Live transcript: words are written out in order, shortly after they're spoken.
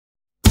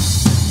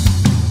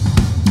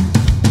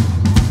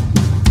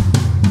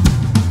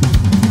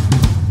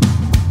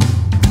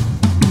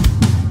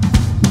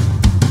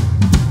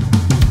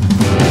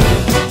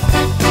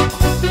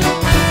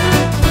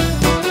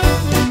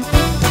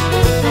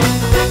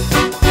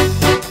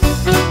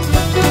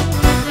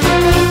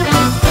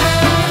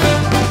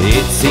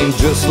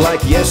just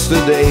like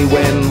yesterday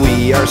when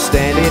we are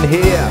standing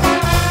here.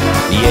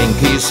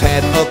 Yankees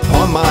hat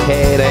upon my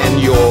head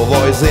and your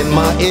voice in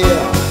my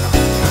ear.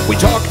 We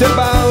talked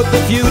about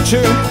the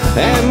future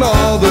and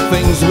all the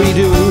things we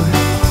do.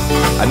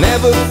 I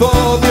never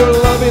thought your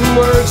loving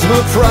words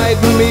would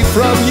frighten me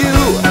from you.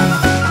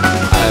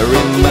 I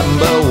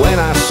remember when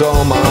I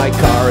saw my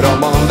card on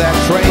that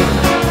train.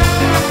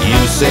 You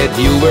said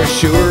you were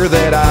sure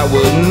that I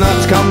would not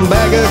come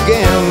back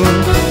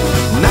again.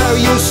 Now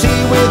you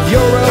see with your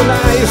own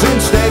eyes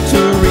instead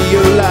to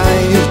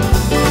realize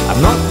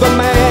I'm not the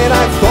man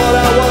I thought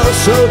I was,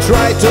 so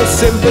try to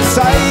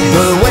sympathize.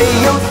 The way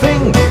you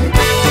think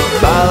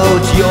about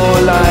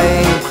your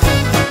life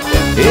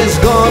is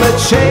gonna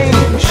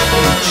change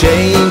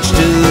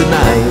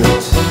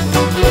tonight.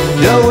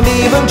 Don't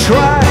even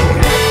try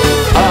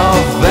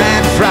off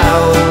that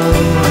frown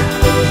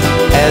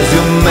as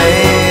your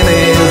man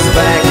is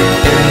back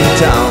in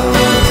town.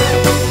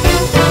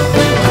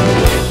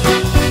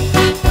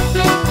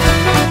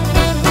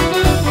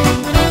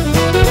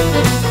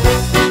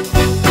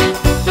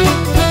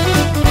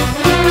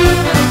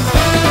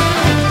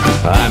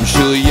 I'm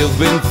sure you've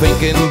been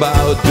thinking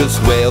about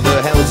just where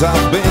the hell's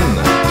I've been.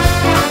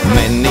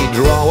 Many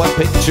draw a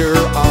picture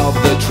of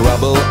the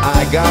trouble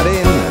I got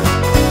in.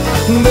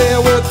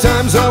 There were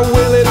times, I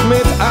will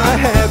admit, I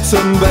had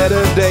some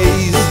better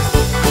days.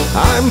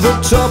 I'm the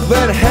top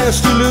that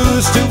has to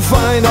lose to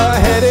find I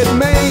had it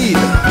made.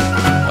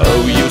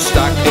 Oh, you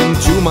stuck in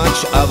too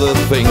much other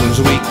things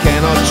we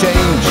cannot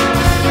change.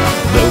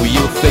 Though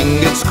you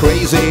think it's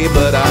crazy,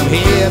 but I'm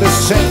here to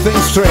set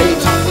things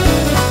straight.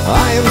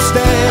 I am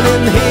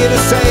standing here to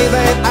say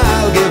that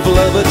I'll give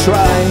love a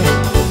try.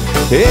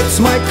 It's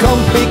my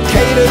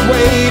complicated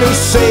way to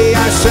say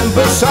I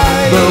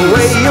sympathize. The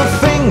way you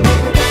think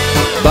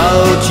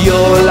about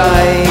your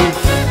life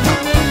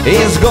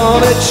is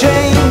gonna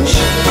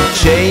change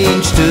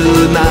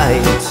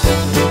tonight.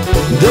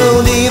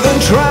 Don't even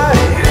try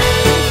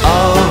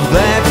off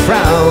that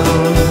frown,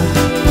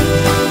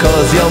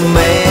 'cause your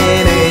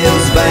man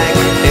is back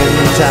in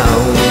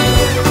town.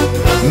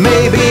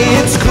 Maybe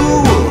it's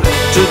cool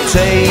to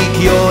take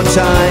your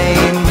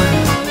time.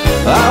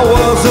 I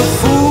was a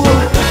fool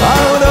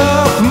out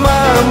of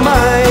my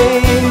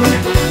mind,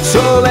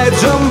 so let's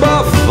jump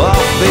off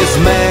this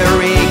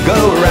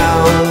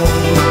merry-go-round,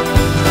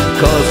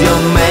 'cause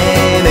your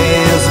man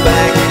is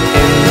back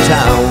in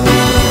town.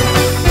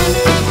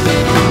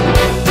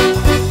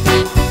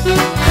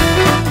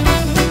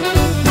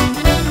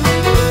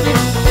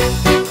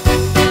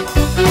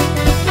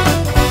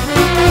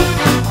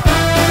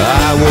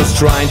 I was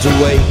trying to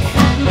wake,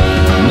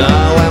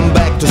 now I'm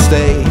back to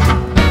stay.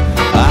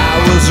 I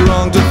was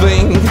wrong to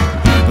think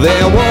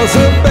there was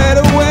a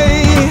better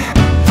way.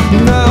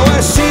 Now I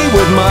see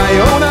with my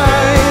own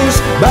eyes,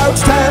 about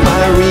time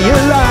I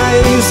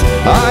realize.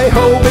 I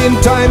hope in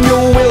time you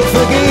will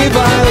forgive,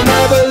 I'll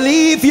never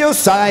leave your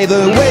side.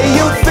 The way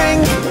you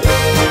think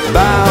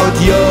about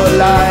your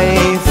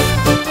life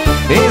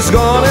is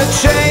gonna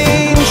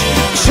change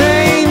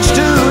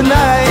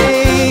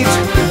tonight.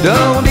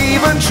 Don't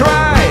even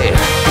try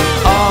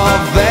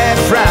off that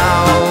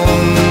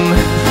frown,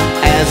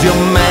 as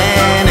your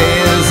man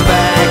is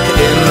back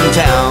in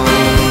town.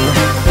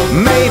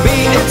 Maybe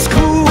it's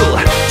cool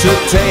to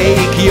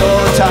take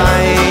your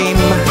time.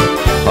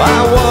 I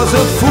was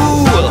a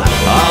fool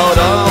out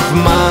of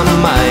my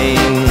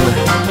mind,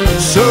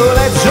 so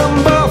let's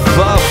jump off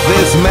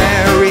this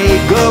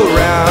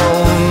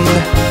merry-go-round,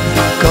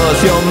 'cause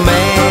your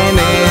man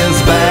is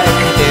back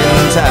in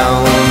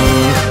town.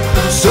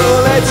 So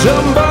let's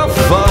jump off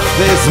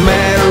this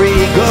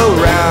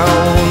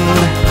merry-go-round,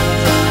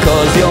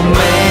 'cause your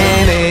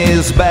man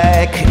is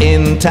back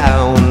in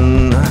town.